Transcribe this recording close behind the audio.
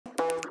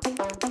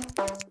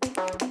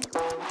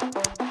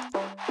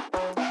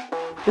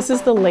This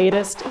is the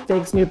latest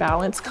FIGS New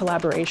Balance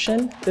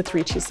collaboration, the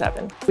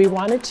 327. We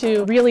wanted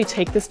to really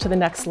take this to the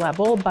next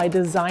level by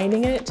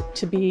designing it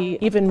to be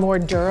even more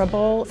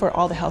durable for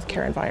all the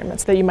healthcare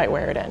environments that you might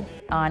wear it in.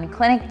 On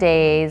clinic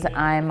days,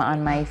 I'm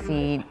on my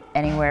feet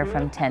anywhere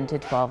from 10 to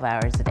 12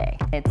 hours a day.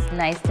 It's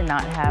nice to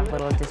not have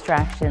little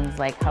distractions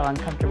like how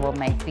uncomfortable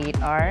my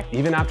feet are.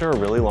 Even after a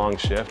really long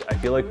shift, I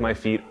feel like my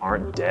feet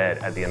aren't dead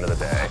at the end of the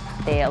day.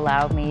 They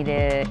allow me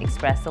to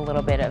express a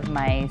little bit of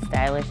my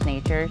stylish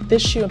nature.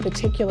 This shoe in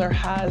particular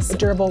has a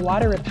durable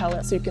water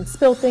repellent, so you can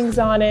spill things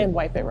on it and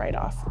wipe it right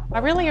off. I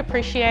really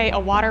appreciate a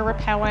water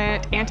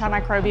repellent,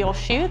 antimicrobial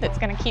shoe that's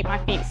going to keep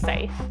my feet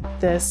safe.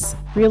 This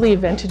really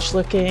vintage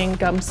looking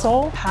gum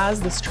sole has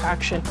this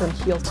traction from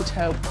heel to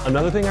toe.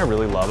 Another thing I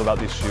really love about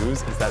these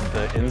shoes is that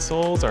the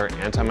insoles are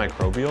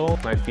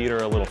antimicrobial. My feet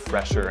are a little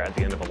fresher at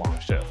the end of a long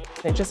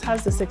shift. It just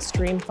has this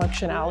extreme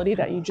functionality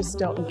that you just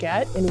don't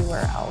get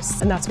anywhere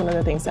else. And that's one of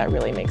the things that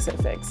really makes it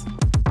FIGS.